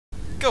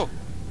Go!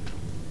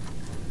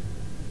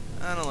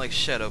 I don't like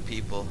shadow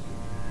people.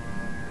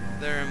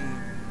 They're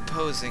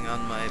imposing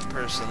on my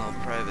personal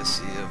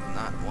privacy of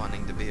not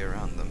wanting to be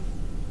around them.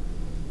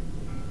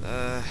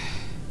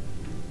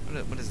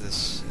 What is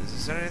this?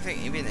 Is there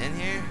anything even in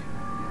here?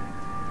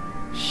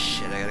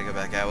 Shit, I gotta go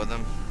back out with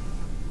them.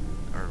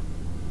 Or,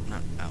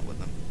 not out with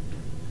them.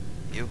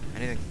 You?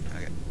 Anything?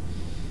 Okay.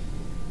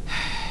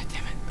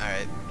 Damn it.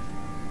 Alright.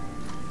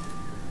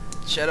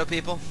 Shadow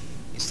people?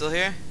 You still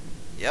here?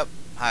 Yep.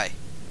 Hi.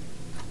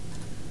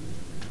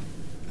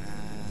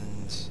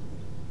 And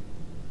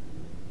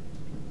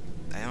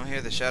I don't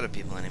hear the shadow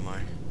people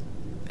anymore.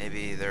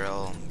 Maybe they're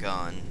all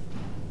gone.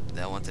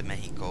 They went to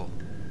Mexico.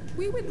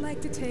 We would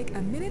like to take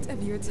a minute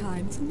of your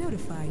time to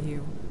notify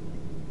you.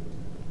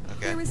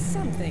 Okay. There is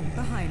something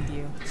behind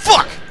you.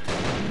 Fuck!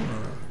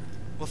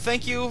 Well,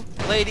 thank you,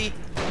 lady,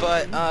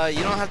 but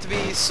you don't have to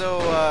be so,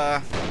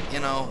 you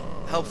know,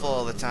 helpful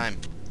all the time.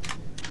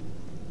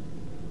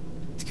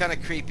 It's kind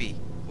of creepy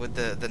with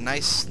the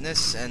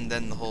niceness and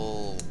then the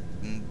whole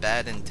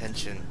bad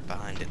intention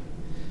behind it.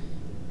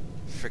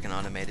 Freaking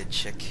automated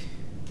chick.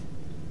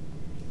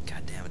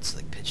 God damn, it's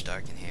like pitch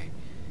dark in here.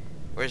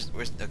 Where's,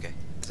 okay,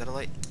 is that a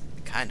light?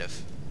 Kind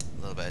of,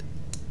 a little bit.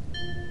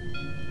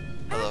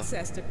 Hello.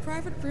 Access to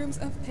private rooms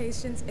of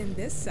patients in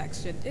this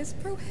section is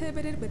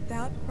prohibited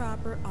without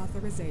proper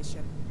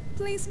authorization.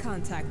 Please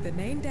contact the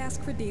main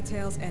desk for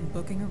details and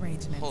booking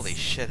arrangements. Holy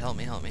shit, help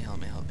me, help me,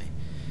 help me, help me.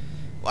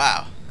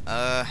 Wow,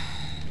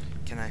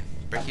 can I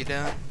break you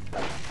down?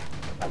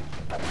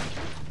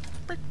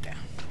 Break down.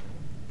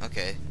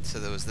 Okay, so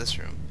there was this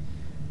room.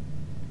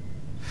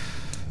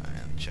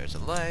 Alright, let me charge the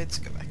lights,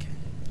 go back in.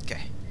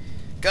 Okay.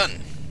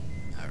 Gun!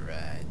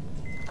 Alright.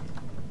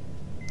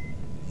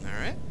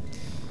 Alright.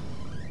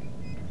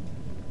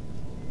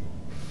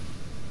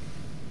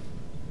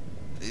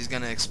 These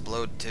gonna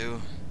explode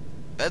too.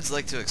 Beds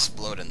like to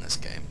explode in this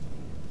game.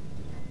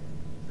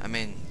 I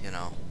mean, you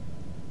know,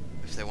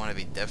 if they want to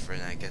be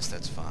different, I guess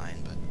that's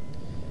fine, but...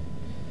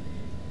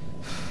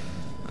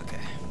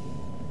 Okay.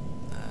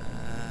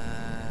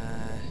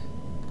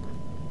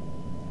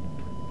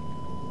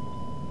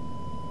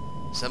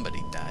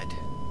 Somebody died.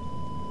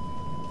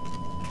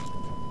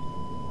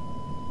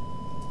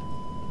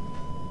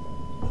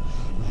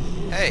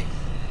 Hey!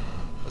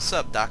 What's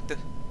up, doctor?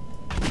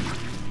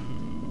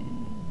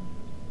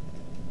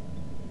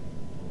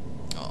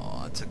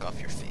 Oh, it took off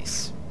your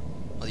face.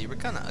 Well, you were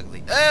kinda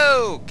ugly.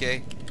 Oh,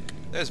 okay.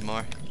 There's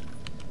more.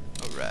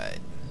 Alright.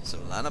 So,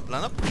 line up,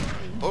 line up.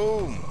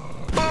 Boom!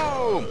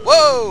 Boom!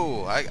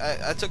 Whoa!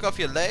 I took off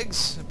your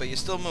legs, but you're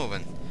still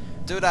moving.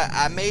 Dude,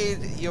 I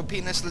made your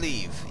penis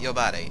leave your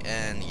body,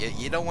 and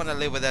you don't want to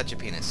live without your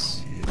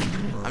penis.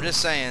 I'm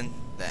just saying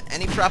that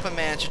any proper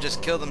man should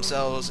just kill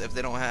themselves if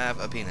they don't have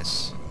a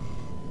penis.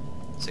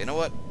 So you know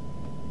what?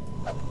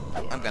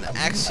 I'm gonna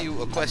ask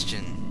you a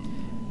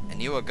question,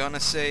 and you are gonna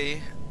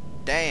say,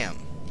 damn,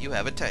 you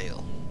have a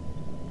tail.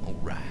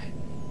 Alright.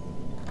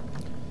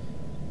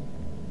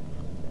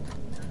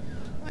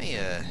 Let me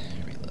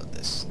reload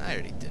this. I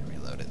already did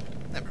reload it.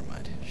 Never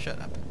mind. Shut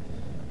up.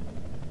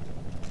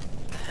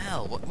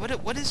 Hell,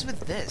 what is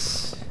with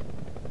this?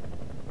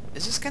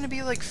 Is this gonna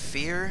be like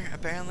Fear?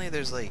 Apparently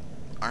there's like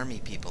army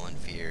people in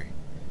Fear,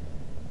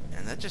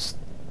 and that just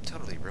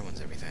totally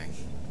ruins everything.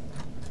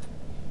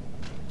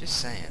 Just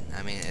saying.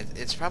 I mean,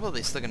 it's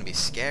probably still gonna be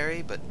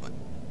scary, but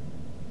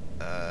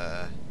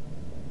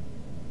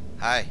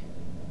hi.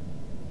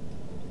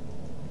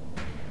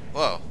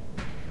 Whoa.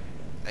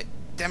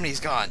 Damn it, he's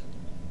gone.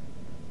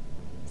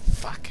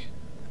 Fuck.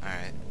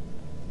 Alright.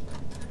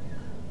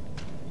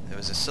 There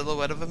was a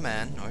silhouette of a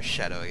man, or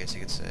shadow, I guess you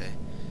could say.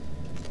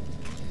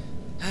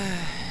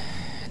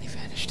 And he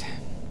vanished.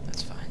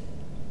 That's fine.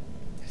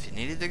 If you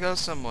needed to go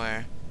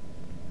somewhere,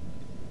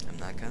 I'm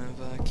not gonna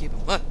keep him.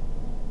 What?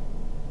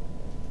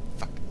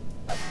 Fuck.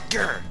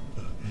 Grr!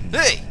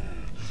 Hey!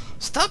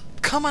 Stop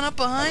coming up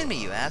behind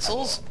me, you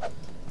assholes!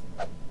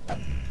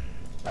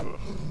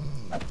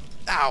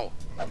 Ow!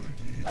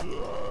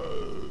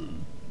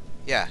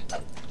 Yeah.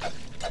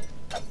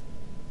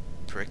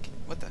 Prick.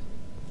 What the?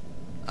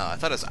 Oh, I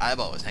thought his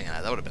eyeball was hanging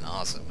out. That would have been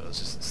awesome, but it was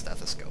just a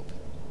stethoscope.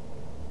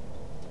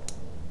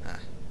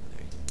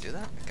 Do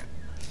that? Okay.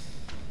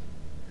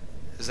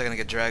 Is that gonna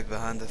get dragged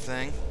behind the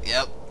thing?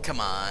 Yep.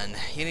 Come on.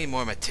 You need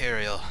more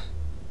material.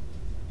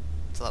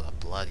 There's a lot of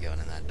blood going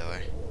in that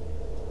door.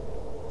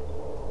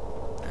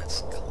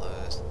 That's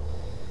closed.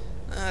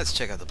 Let's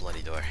check out the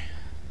bloody door.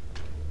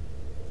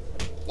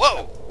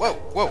 Whoa! Whoa!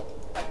 Whoa!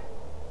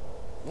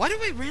 Why do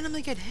I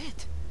randomly get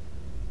hit?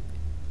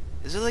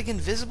 Is it like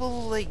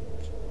invisible, like,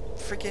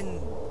 freaking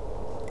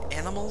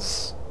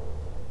animals?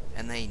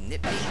 And they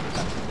nip me?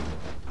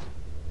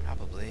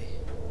 Probably.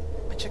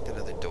 Let me check that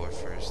other door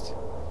first.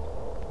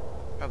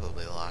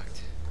 Probably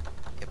locked.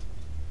 Yep.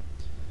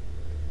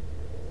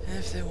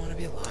 If they want to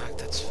be locked,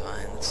 that's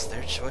fine. That's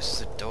their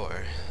choice as a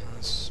door.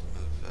 Let's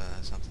move,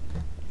 something.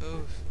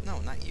 Move. No,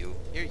 not you.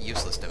 You're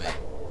useless to me.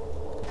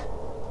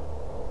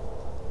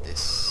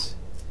 This.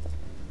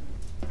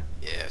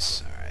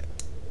 Yes, alright.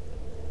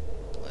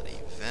 Bloody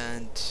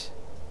vent.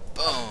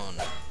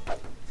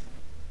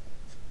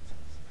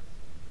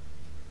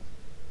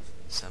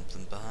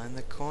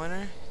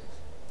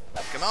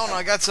 Come on,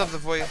 I got something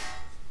for you.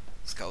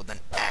 Let's go with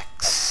an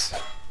axe.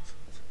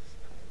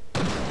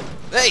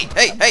 Hey,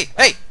 hey, hey,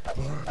 hey!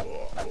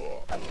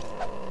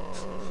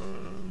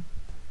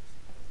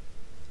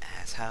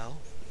 Asshole.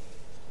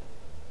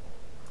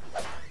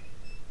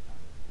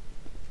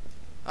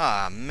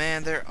 Ah,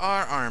 man, there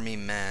are army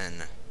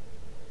men.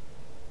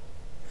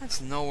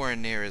 That's nowhere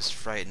near as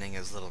frightening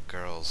as little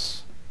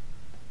girls.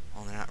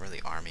 Well, they're not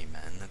really army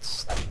men.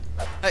 That's...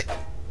 Hey!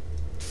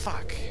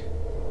 Fuck.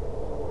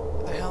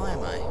 Where the hell am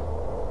I?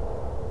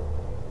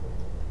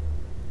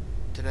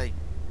 Did I...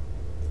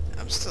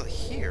 I'm still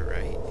here,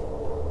 right?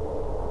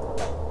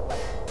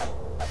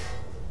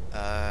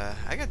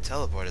 I got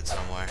teleported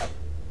somewhere.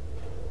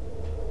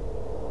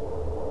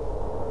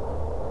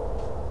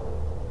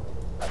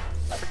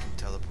 Freaking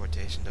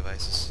teleportation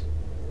devices.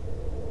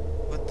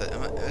 What the...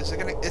 is it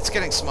gonna... It's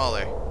getting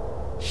smaller.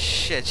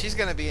 Shit, she's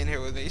gonna be in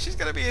here with me. She's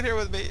gonna be in here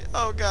with me.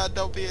 Oh god,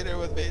 don't be in here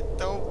with me.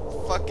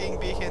 Don't fucking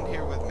be in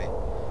here with me.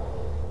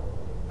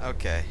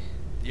 Okay.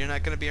 You're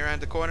not gonna be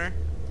around the corner?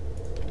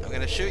 I'm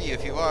gonna shoot you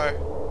if you are.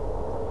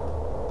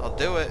 I'll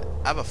do it.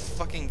 I have a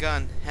fucking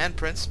gun.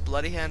 Handprints.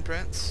 Bloody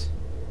handprints.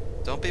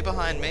 Don't be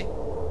behind me.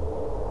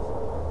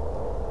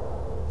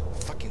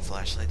 Fucking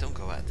flashlight. Don't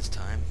go out this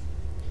time.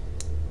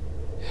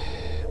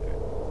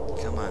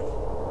 Come on.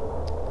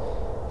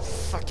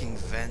 Fucking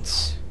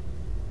vents.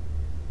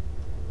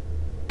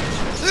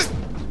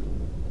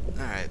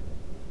 Alright.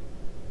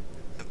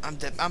 I'm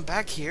dead. I'm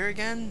back here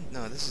again?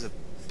 No, this is a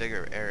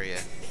bigger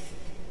area.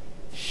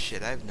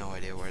 Shit, I have no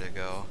idea where to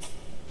go.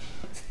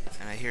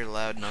 And I hear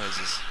loud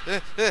noises.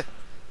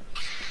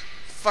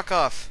 Fuck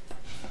off.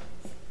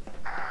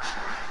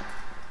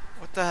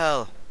 What the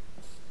hell?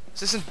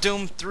 This isn't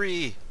Doom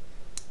 3.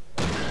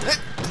 Contact.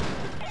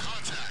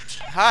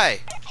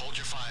 Hi. Hold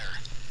your fire.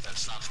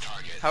 That's not the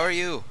target. How are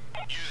you? You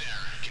there?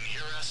 Can you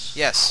hear us?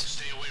 Yes.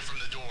 Stay away from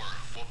the door.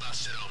 We'll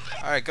bust it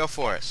open. Alright, go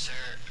for it. Sir,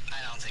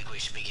 I don't think we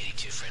should be getting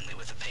too friendly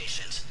with the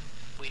patient.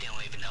 We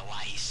don't even know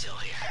why he's still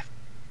here.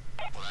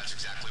 Well, that's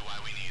exactly why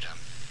we need him.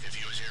 If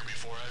he was here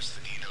before us,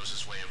 then he knows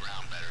his way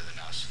around better than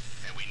us.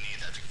 And we need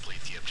that to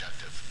complete the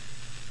objective.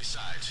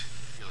 Besides,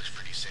 he looks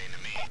pretty sane to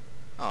me.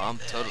 Oh, I'm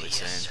totally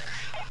Yes, sane. sir.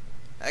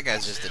 That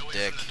guy's just Stay a away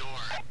dick. from the door.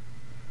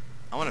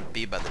 I want to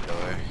be by the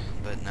door,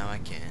 but now I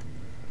can't.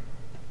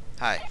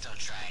 Hi. Don't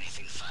try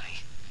anything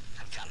funny.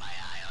 I've got my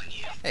eye on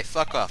you. Hey,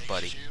 fuck off,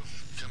 buddy. HQ?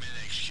 Come in,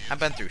 HQ. I've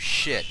been through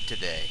shit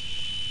today.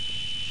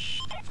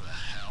 What the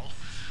hell?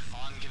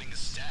 On getting a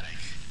static.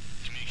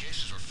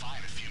 Communications were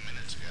fine a few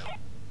minutes ago.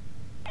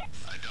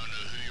 I don't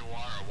know who you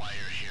are or why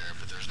you're here,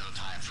 but there's no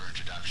time for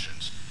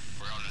introductions.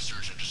 We're on a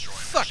search and destroy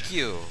Fuck mission.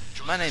 you.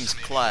 Join My us name's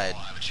and maybe Clyde.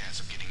 we'll have a chance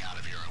of getting out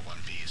of here in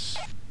one piece.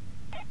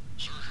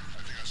 Sir,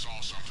 I think I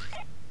saw something.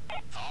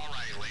 All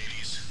right,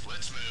 ladies,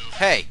 let's move.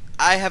 Hey,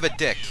 I have a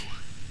dick.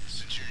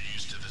 Since you're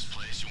used to this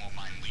place, you won't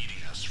mind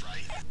leading us,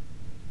 right?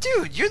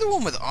 Dude, you're the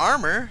one with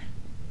armor.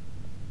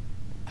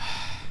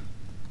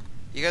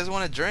 You guys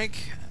want a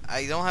drink?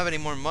 I don't have any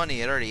more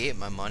money. I already ate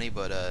my money,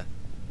 but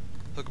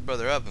hook a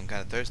brother up. I'm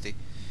kind of thirsty.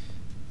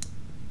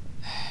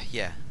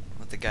 Yeah,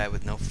 let the guy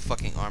with no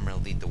fucking armor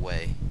lead the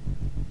way.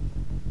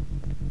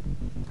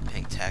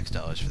 Paying tax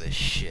dollars for this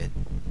shit.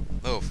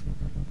 Move.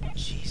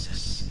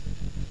 Jesus.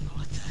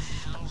 What the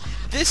hell?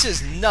 This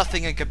is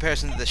nothing in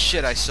comparison to the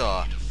shit I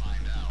saw. To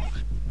find out.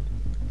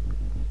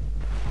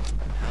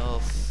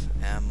 Health,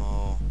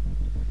 ammo.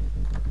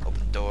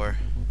 Open door.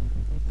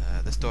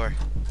 This door.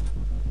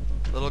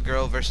 Little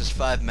girl versus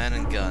 5 men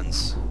and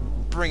guns.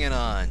 Bring it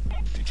on.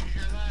 Did you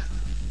hear that?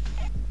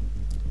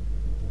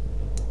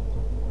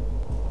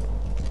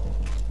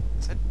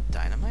 Is that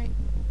dynamite?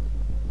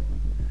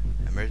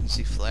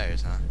 Emergency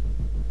flares, huh?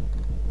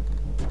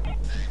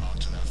 Hang on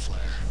to that flare.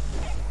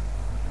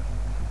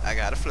 I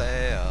got a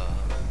flare.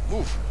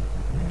 Move.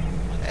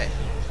 Hey.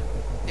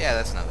 Yeah,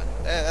 that's nothing.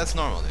 That's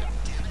normal, dude.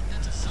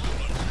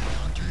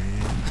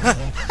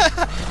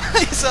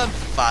 He's on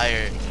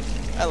fire.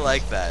 I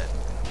like that.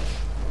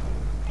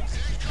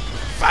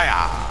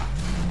 Fire!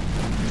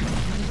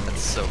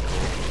 That's so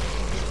cool.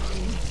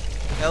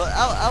 Yeah,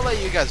 I'll let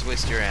you guys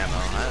waste your ammo.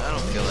 I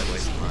don't feel like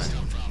wasting mine.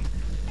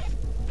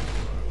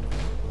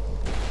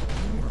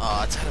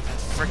 Oh, it's out of a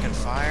freaking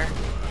fire?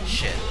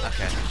 Shit,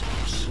 okay.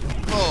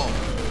 Boom!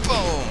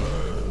 Boom!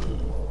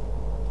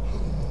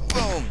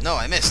 Boom! No,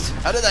 I missed.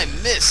 How did I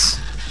miss?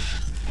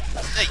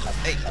 Hey,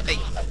 hey, hey,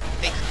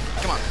 hey.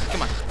 Come on,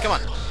 come on, come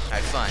on.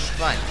 Alright, fine,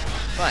 fine,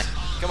 fine.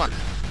 Come on.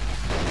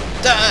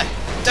 Die!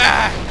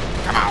 Die!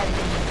 Come on!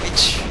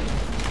 Bitch!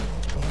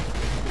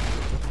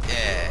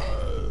 Yeah.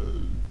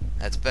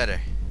 That's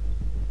better.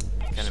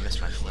 Kinda missed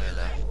my flare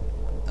though.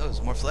 Oh,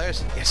 there's more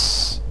flares?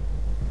 Yes!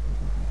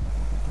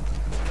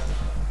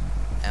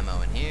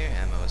 Ammo in here.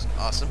 Ammo is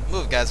awesome.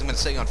 Move, guys. I'm gonna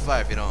set you on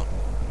fire if you don't.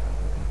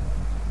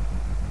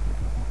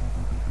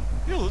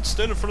 Yeah, let's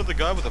stand in front of the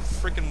guy with a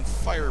freaking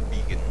fire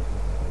beacon.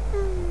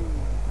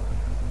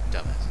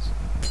 Dumbasses.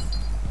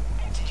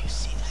 Did you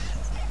see that?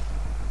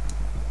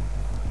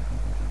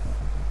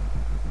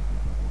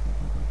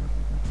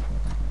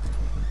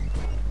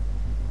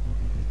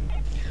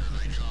 Here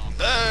they come.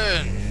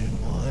 Burn!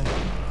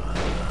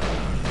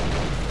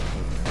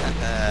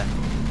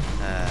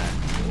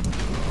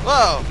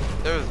 Whoa!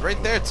 There was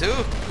right there too?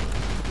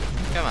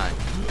 Come on.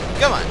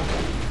 Come on!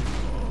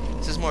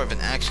 This is more of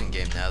an action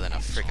game now than a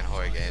freaking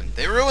horror game.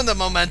 They ruined the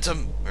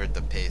momentum! Or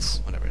the pace,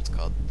 whatever it's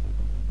called.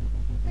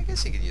 I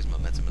guess you could use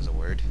momentum as a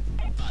word.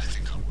 I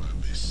think I'm gonna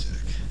be sick.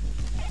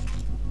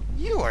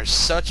 You are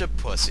such a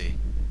pussy.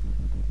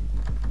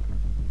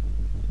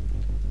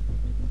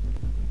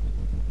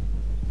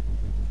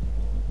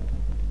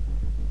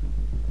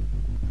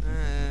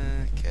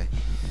 Okay.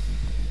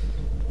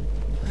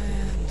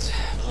 And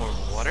more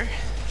water.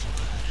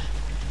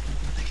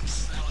 I can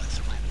smell it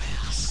through my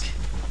mask.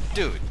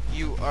 Dude,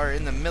 you are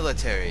in the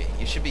military.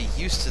 You should be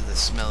used to the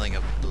smelling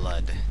of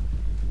blood.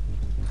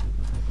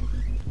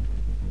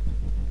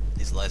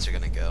 These lights are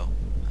gonna go.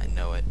 I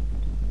know it.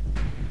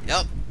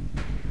 Yup.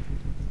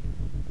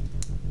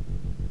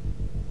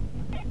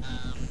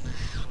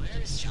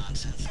 Where is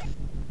Johnson?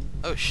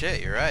 Oh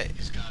shit, you're right.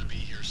 He's gotta be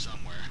here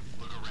somewhere.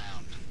 Look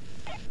around.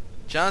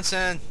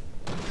 Johnson!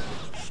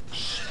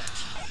 Shit.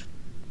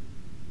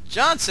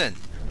 Johnson!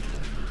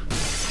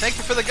 Thank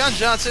you for the gun,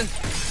 Johnson!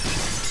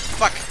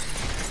 Fuck!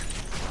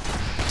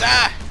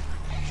 Ah!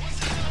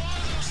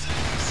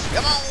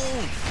 Come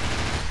on!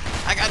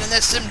 I got an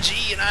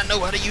SMG and I know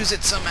how to use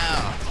it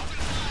somehow.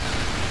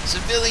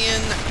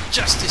 Civilian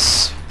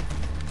justice.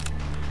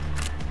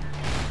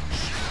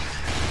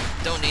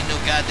 Don't need no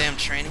goddamn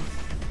training.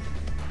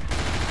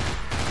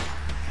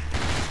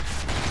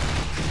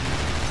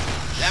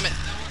 Damn it.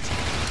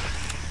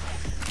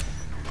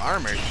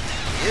 Armored?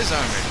 He is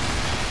armored.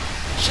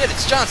 Shit,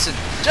 it's Johnson!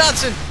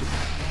 Johnson!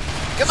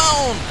 Come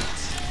on!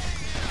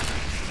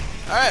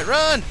 Alright,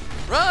 run!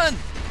 Run!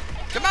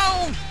 Come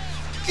on!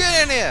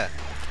 Get in here!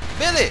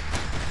 Billy!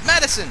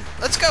 Madison!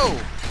 Let's go!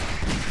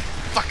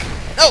 Fuck!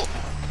 No!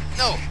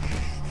 No!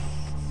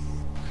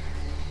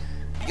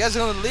 You guys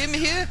gonna leave me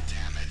here?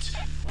 Damn it.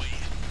 Wait,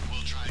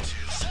 we'll try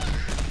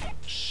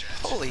to. Shit.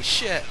 Holy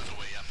shit. On the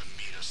way up and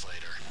meet us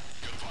later.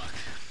 Good luck.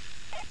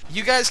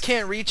 You guys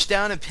can't reach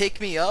down and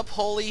pick me up?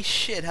 Holy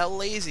shit, how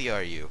lazy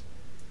are you?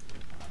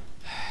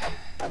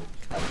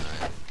 Come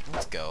on,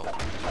 let's go.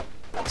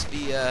 Let's be,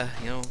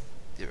 you know,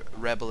 the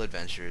rebel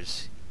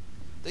adventurers.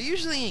 They're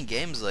usually in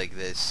games like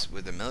this,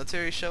 where the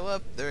military show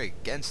up, they're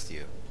against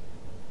you.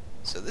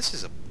 So this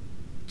is a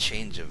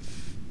change of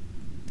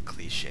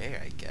cliche,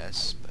 I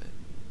guess, but...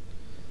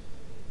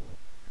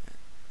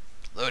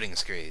 Loading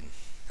screen.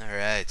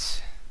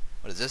 Alright.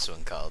 What is this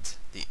one called?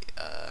 The,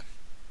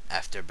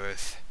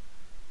 Afterbirth?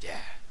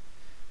 Yeah,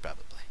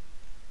 probably.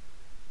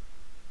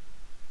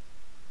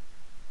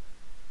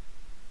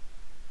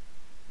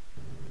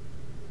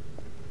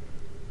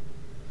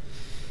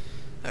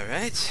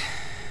 Alright.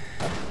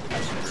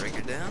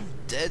 Breaker down.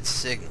 Dead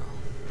signal.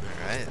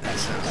 Alright, that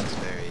sounds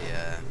very,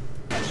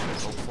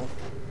 hopeful.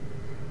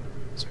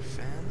 Those are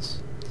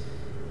fans.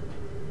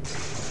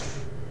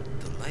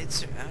 The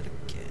lights are out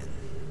again.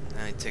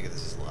 I take it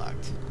this is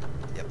locked.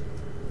 Yep.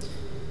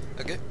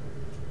 Okay.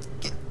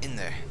 Get in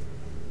there.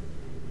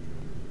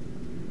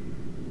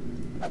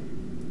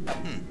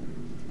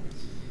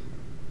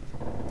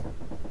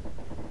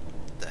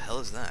 The hell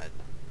is that?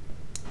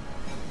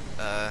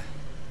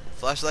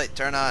 Flashlight,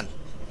 turn on.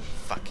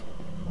 Fuck.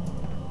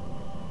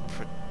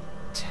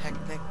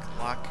 Protechnic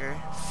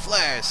locker.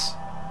 Flares!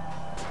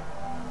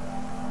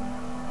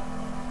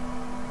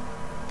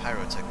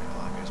 Pyrotechnic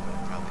locker is what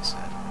it probably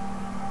said.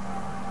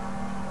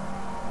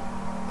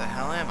 The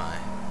hell am I?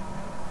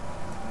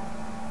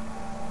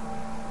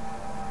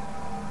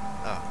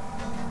 Oh.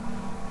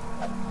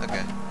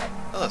 Okay.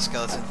 Hello,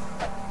 skeleton.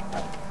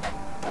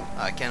 Oh,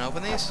 I can't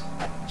open these?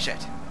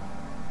 Shit.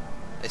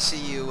 I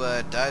see you,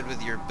 died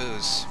with your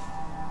booze.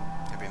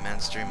 Every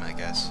man's dream, I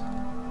guess.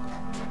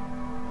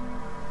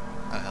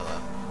 Oh, hello.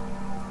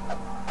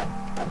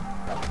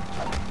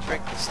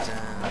 Break this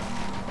down.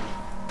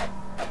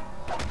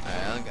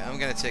 Alright, I'm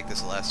gonna take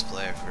this last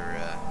flare for,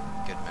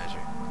 good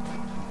measure.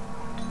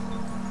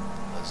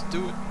 Let's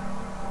do it.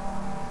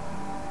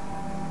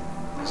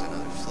 There's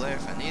another flare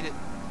if I need it.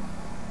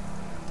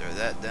 Throw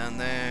that down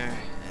there,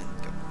 and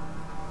go.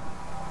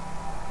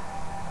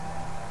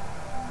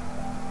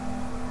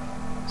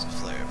 There's a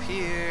flare up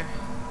here.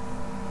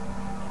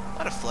 A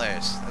lot of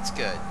flares. That's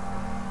good.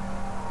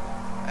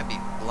 I'd be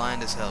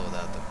blind as hell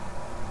without them.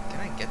 Can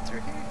I get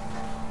through here?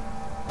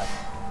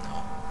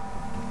 No.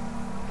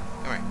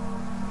 Come here.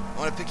 I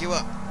want to pick you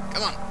up.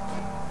 Come on.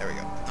 There we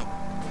go. No.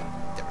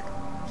 There we go.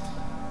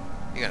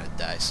 You're gonna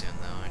die soon,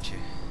 though, aren't you?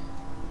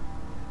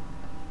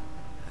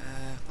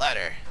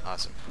 Ladder.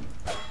 Awesome.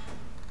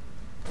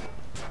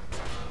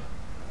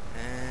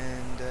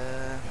 And,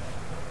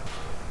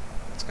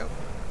 let's go.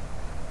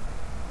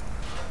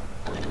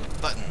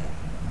 Button.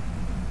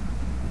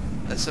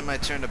 Last time I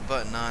turned a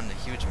button on, a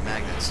huge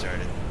magnet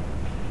started.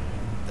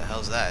 What the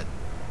hell's that?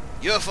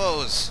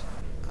 UFOs!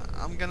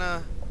 I'm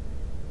gonna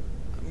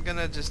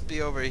just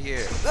be over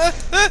here.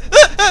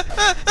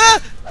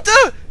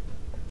 Dude!